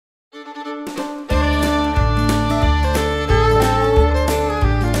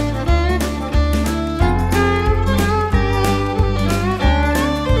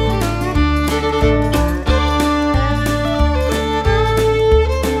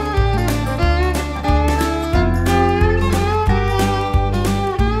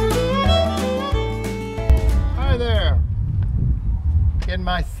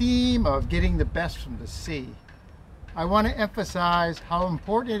my theme of getting the best from the sea, I want to emphasize how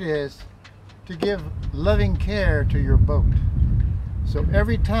important it is to give loving care to your boat. So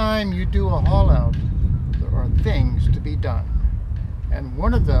every time you do a haul out, there are things to be done. And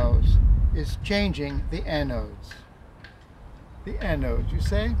one of those is changing the anodes. The anodes, you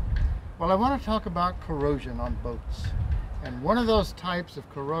say? Well, I want to talk about corrosion on boats. And one of those types of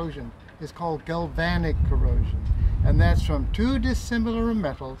corrosion is called galvanic corrosion. And that's from two dissimilar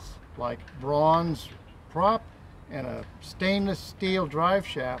metals, like bronze prop and a stainless steel drive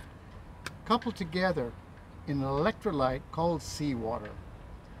shaft, coupled together in an electrolyte called seawater.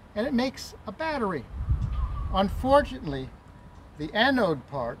 And it makes a battery. Unfortunately, the anode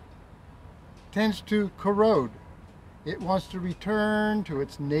part tends to corrode. It wants to return to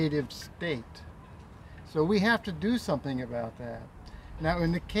its native state. So we have to do something about that. Now,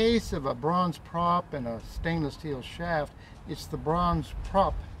 in the case of a bronze prop and a stainless steel shaft, it's the bronze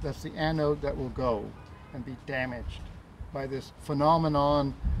prop that's the anode that will go and be damaged by this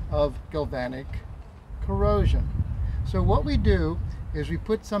phenomenon of galvanic corrosion. So what we do is we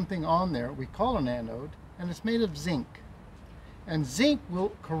put something on there we call an anode, and it's made of zinc. And zinc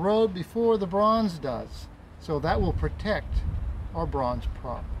will corrode before the bronze does. So that will protect our bronze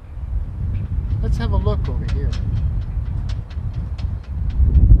prop. Let's have a look over here.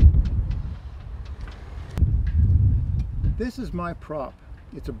 This is my prop.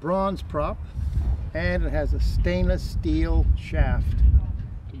 It's a bronze prop, and it has a stainless steel shaft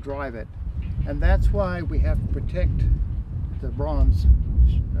to drive it. And that's why we have to protect the bronze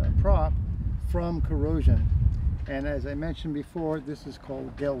prop from corrosion. And as I mentioned before, this is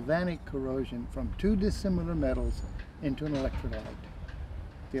called galvanic corrosion from two dissimilar metals into an electrolyte.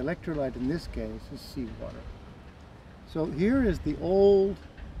 The electrolyte in this case is seawater. So here is the old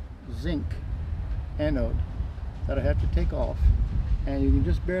zinc anode that I have to take off. And you can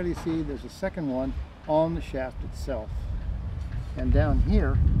just barely see there's a second one on the shaft itself. And down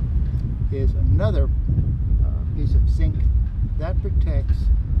here is another piece of zinc that protects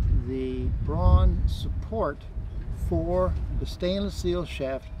the bronze support for the stainless steel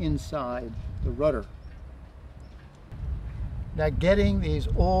shaft inside the rudder. Now, getting these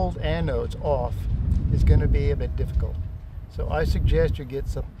old anodes off is going to be a bit difficult. So I suggest you get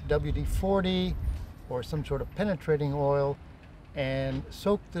some WD-40 or some sort of penetrating oil and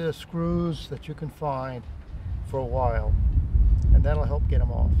soak the screws that you can find for a while, and that'll help get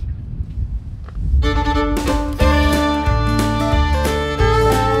them off.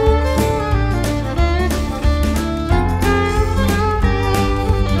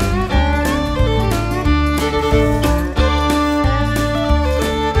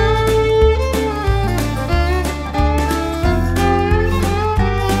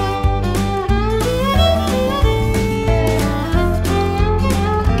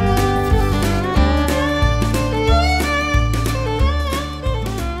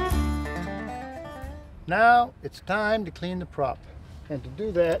 Now it's time to clean the prop, and to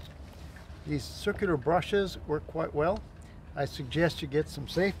do that, these circular brushes work quite well. I suggest you get some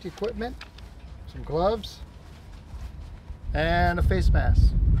safety equipment, some gloves, and a face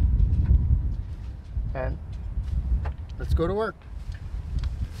mask. And let's go to work.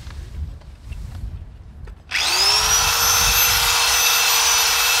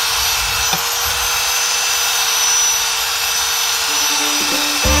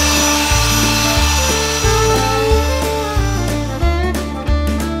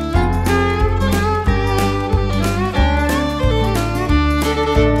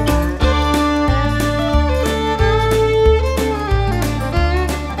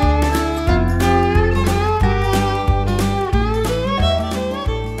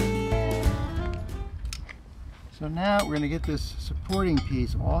 So now we're going to get this supporting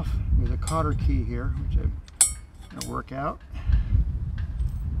piece off with a cotter key here, which I'm going to work out,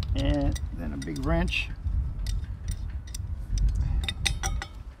 and then a big wrench.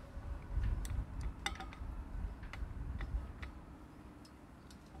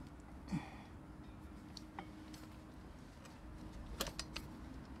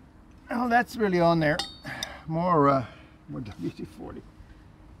 Oh, that's really on there. More WD-40.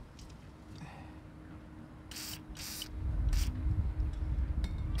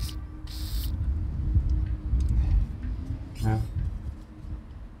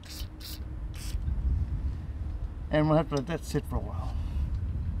 And we'll have to let that sit for a while.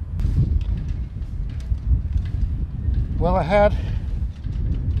 Well, I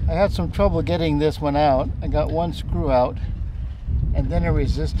had some trouble getting this one out. I got one screw out, and then it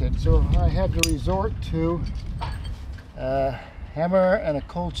resisted. So I had to resort to a hammer and a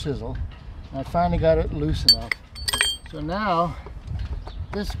cold chisel. And I finally got it loose enough. So now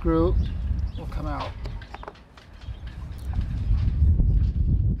this screw will come out.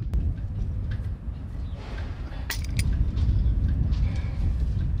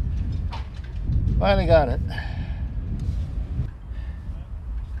 Finally got it.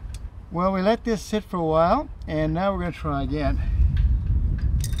 Well, we let this sit for a while, and now we're going to try again.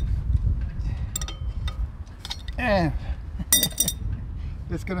 And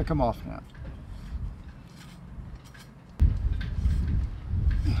it's going to come off now.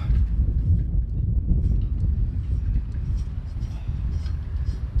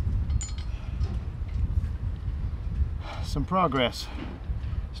 Some progress.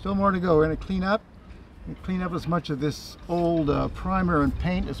 Still more to go. We're going to clean up. Clean up as much of this old primer and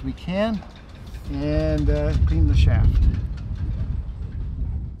paint as we can, and clean the shaft.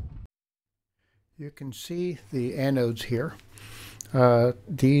 You can see the anodes here.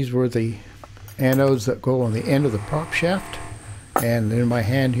 These were the anodes that go on the end of the prop shaft, and in my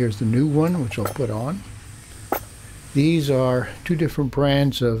hand here's the new one, which I'll put on. These are two different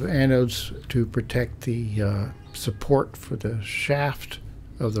brands of anodes to protect the support for the shaft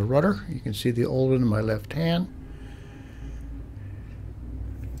of the rudder. You can see the old one in my left hand,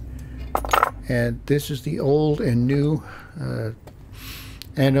 and this is the old and new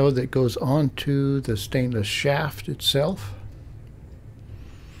anode that goes onto the stainless shaft itself.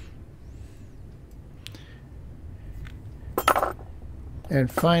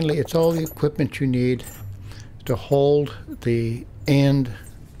 And finally, it's all the equipment you need to hold the end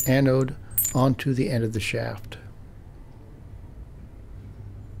anode onto the end of the shaft.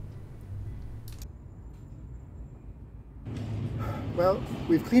 Well,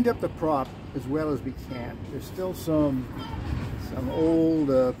 we've cleaned up the prop as well as we can. There's still some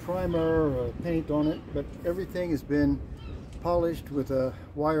old primer paint on it, but everything has been polished with a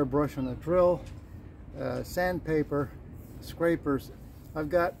wire brush on a drill, sandpaper, scrapers. I've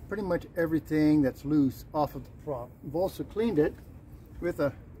got pretty much everything that's loose off of the prop. I've also cleaned it with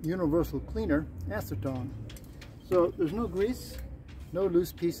a universal cleaner, acetone. So there's no grease, no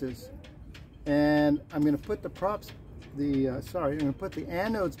loose pieces. And I'm going to put the props, I'm going to put the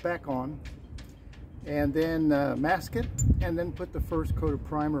anodes back on, and then mask it, and then put the first coat of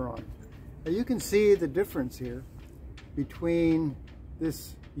primer on. Now you can see the difference here between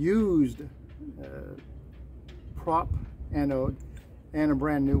this used prop anode and a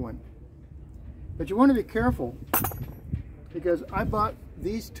brand new one. But you want to be careful, because I bought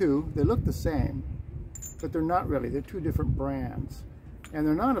these two. They look the same, but they're not really. They're two different brands, and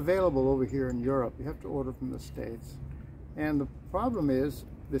they're not available over here in Europe. You have to order from the States. And the problem is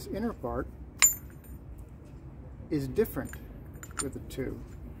this inner part is different with the two.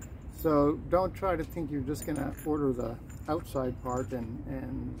 So don't try to think you're just going to order the outside part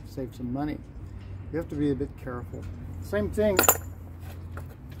and save some money. You have to be a bit careful. Same thing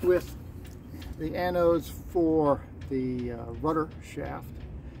with the anodes for the rudder shaft.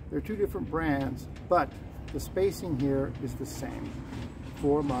 They're two different brands, but the spacing here is the same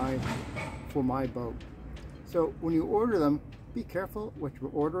for my boat. So when you order them, be careful what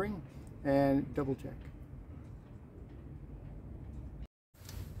you're ordering and double check.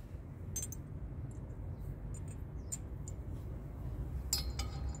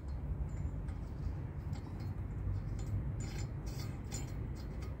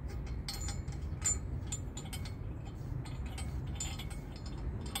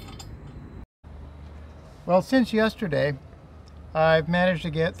 Well, since yesterday, I've managed to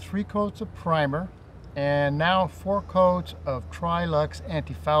get 3 coats of primer and now 4 coats of Trilux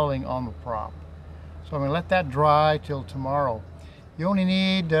anti-fouling on the prop. So I'm going to let that dry till tomorrow. You only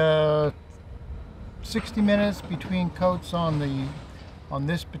need 60 minutes between coats on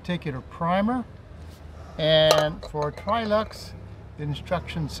this particular primer, and for Trilux the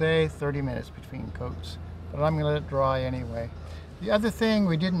instructions say 30 minutes between coats, but I'm going to let it dry anyway. The other thing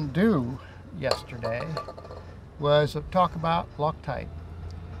we didn't do yesterday was talk about Loctite.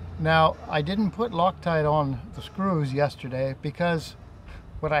 Now, I didn't put Loctite on the screws yesterday because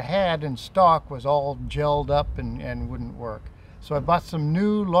what I had in stock was all gelled up and wouldn't work. So I bought some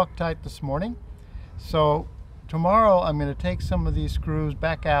new Loctite this morning. So tomorrow I'm going to take some of these screws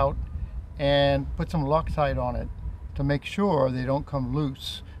back out and put some Loctite on it to make sure they don't come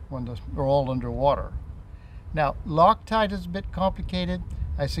loose when they're all underwater. Now, Loctite is a bit complicated.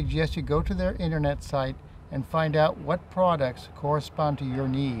 I suggest you go to their internet site and find out what products correspond to your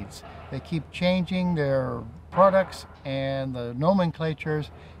needs. They keep changing their products and the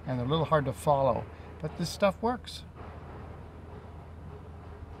nomenclatures, and they're a little hard to follow, but this stuff works.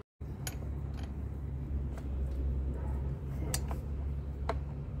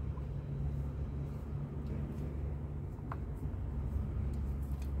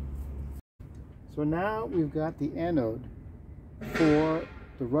 So now we've got the anode for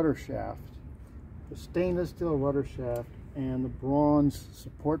the rudder shaft, the stainless steel rudder shaft, and the bronze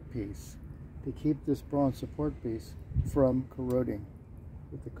support piece to keep this bronze support piece from corroding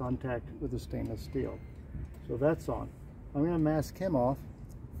with the contact with the stainless steel. So that's on. I'm going to mask him off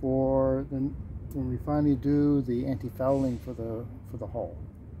for when we finally do the anti-fouling for the hull.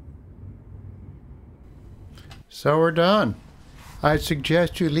 So we're done. I'd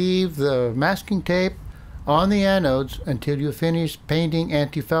suggest you leave the masking tape on the anodes until you finish painting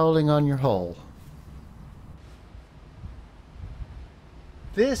anti-fouling on your hull.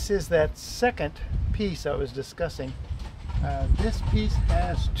 This is that second piece I was discussing. This piece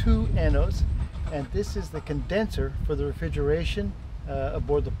has two anodes, and this is the condenser for the refrigeration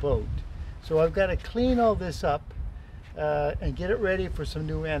aboard the boat. So I've got to clean all this up and get it ready for some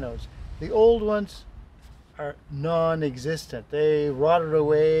new anodes. The old ones are non-existent. They rotted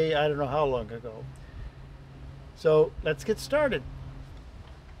away I don't know how long ago. So let's get started.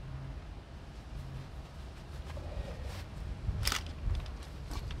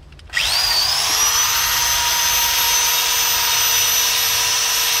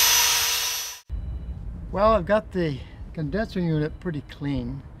 Well, I've got the condenser unit pretty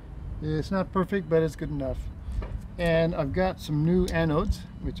clean. It's not perfect, but it's good enough. And I've got some new anodes,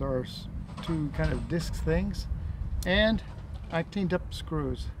 which are two kind of disc things, and I cleaned up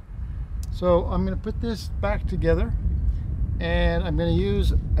screws. So I'm going to put this back together, and I'm going to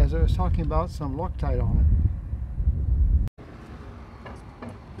use, as I was talking about, some Loctite on it.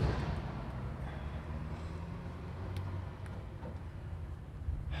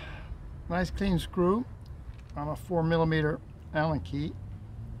 Nice clean screw on a 4mm Allen key.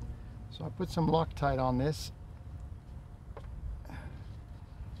 So I put some Loctite on this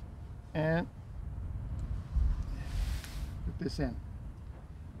and put this in.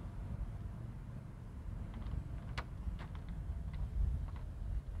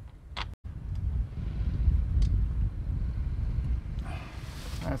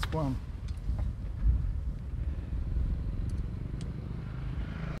 That's one.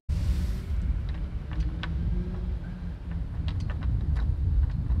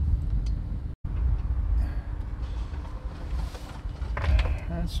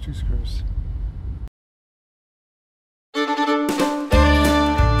 That's two screws.